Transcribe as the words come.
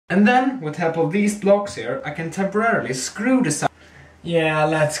And then, with help of these blocks here, I can temporarily screw the side. Yeah,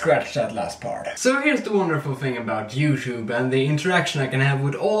 let's scratch that last part. So here's the wonderful thing about YouTube and the interaction I can have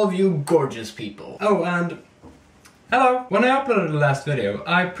with all of you gorgeous people. Oh, and hello! When I uploaded the last video,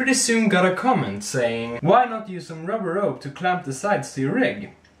 I pretty soon got a comment saying, why not use some rubber rope to clamp the sides to your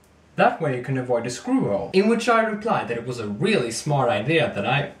rig? That way you can avoid a screw hole. In which I replied that it was a really smart idea that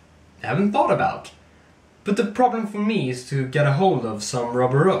I haven't thought about. But the problem for me is to get a hold of some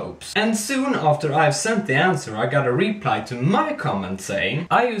rubber ropes. And soon after I've sent the answer, I got a reply to my comment saying,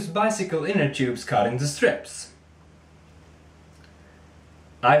 I use bicycle inner tubes cut into strips.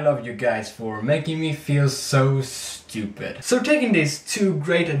 I love you guys for making me feel so stupid. So taking these two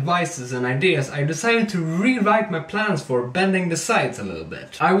great advices and ideas, I decided to rewrite my plans for bending the sides a little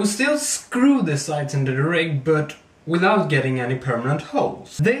bit. I will still screw the sides into the rig, but without getting any permanent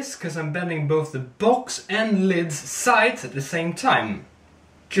holes. This because I'm bending both the box and lid's sides at the same time,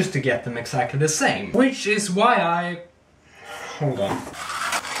 just to get them exactly the same. Which is why I have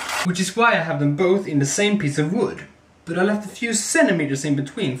them both in the same piece of wood. But I left a few centimeters in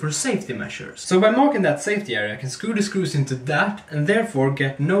between for safety measures. So by marking that safety area I can screw the screws into that and therefore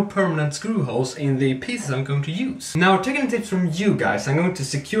get no permanent screw holes in the pieces I'm going to use. Now taking tips from you guys, I'm going to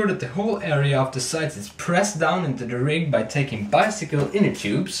secure that the whole area of the sides is pressed down into the rig by taking bicycle inner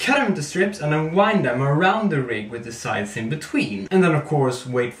tubes, cut them into strips and then wind them around the rig with the sides in between. And then of course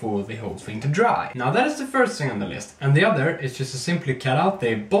wait for the whole thing to dry. Now that is the first thing on the list, and the other is just to simply cut out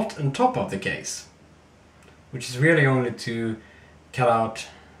the bottom and top of the case. Which is really only to cut out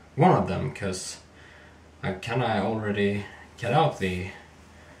one of them, because I kinda already cut out the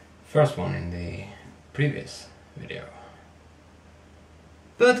first one in the previous video.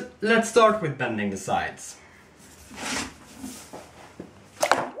 But let's start with bending the sides.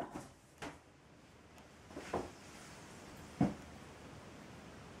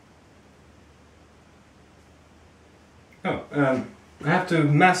 Oh, I have to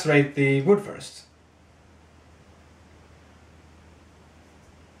macerate the wood first.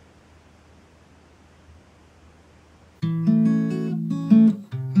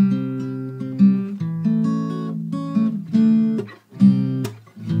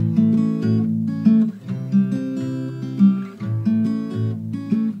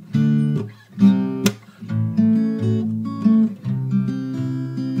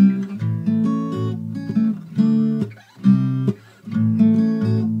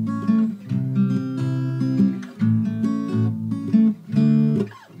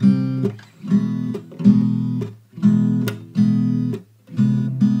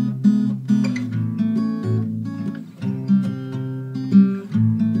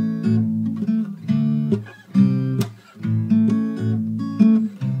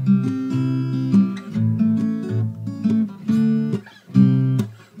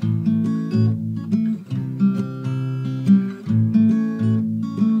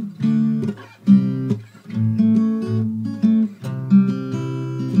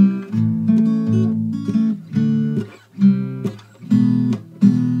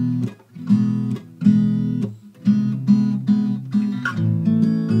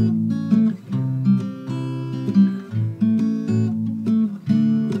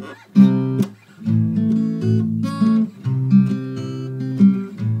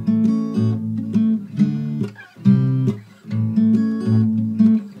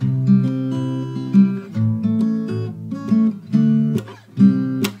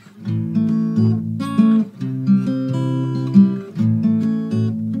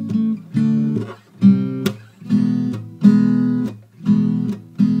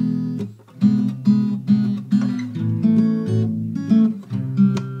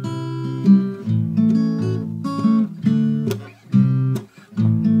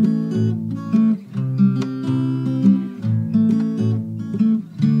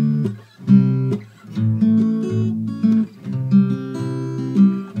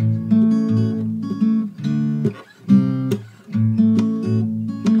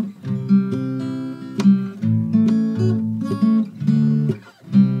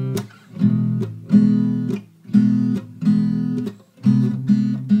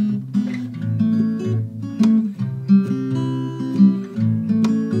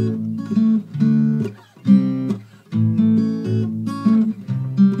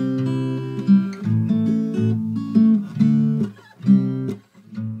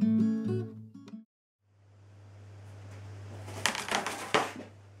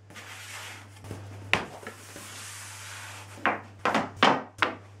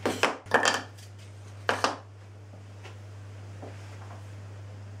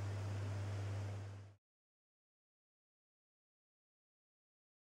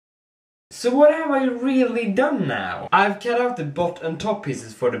 So what have I really done now? I've cut out the bottom and top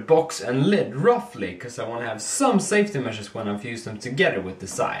pieces for the box and lid roughly, because I want to have some safety measures when I fuse them together with the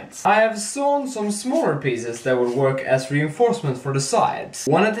sides. I have sewn some smaller pieces that will work as reinforcement for the sides.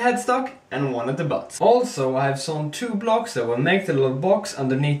 One at the headstock and one at the butt. Also, I have sewn 2 blocks that will make the little box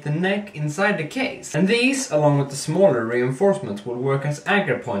underneath the neck inside the case. And these, along with the smaller reinforcements, will work as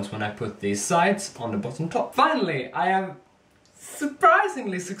anchor points when I put these sides on the bottom top. Finally, I have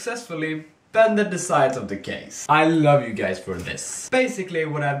surprisingly successfully bended the sides of the case. I love you guys for this. Basically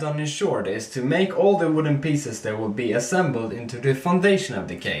what I've done in short is to make all the wooden pieces that will be assembled into the foundation of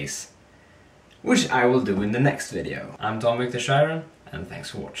the case, which I will do in the next video. I'm Tom Victor Shiren, and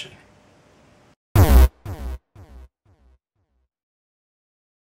thanks for watching.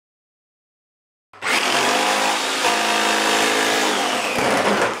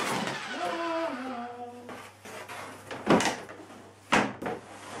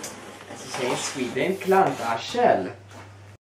 Säg Sweden klantarsel.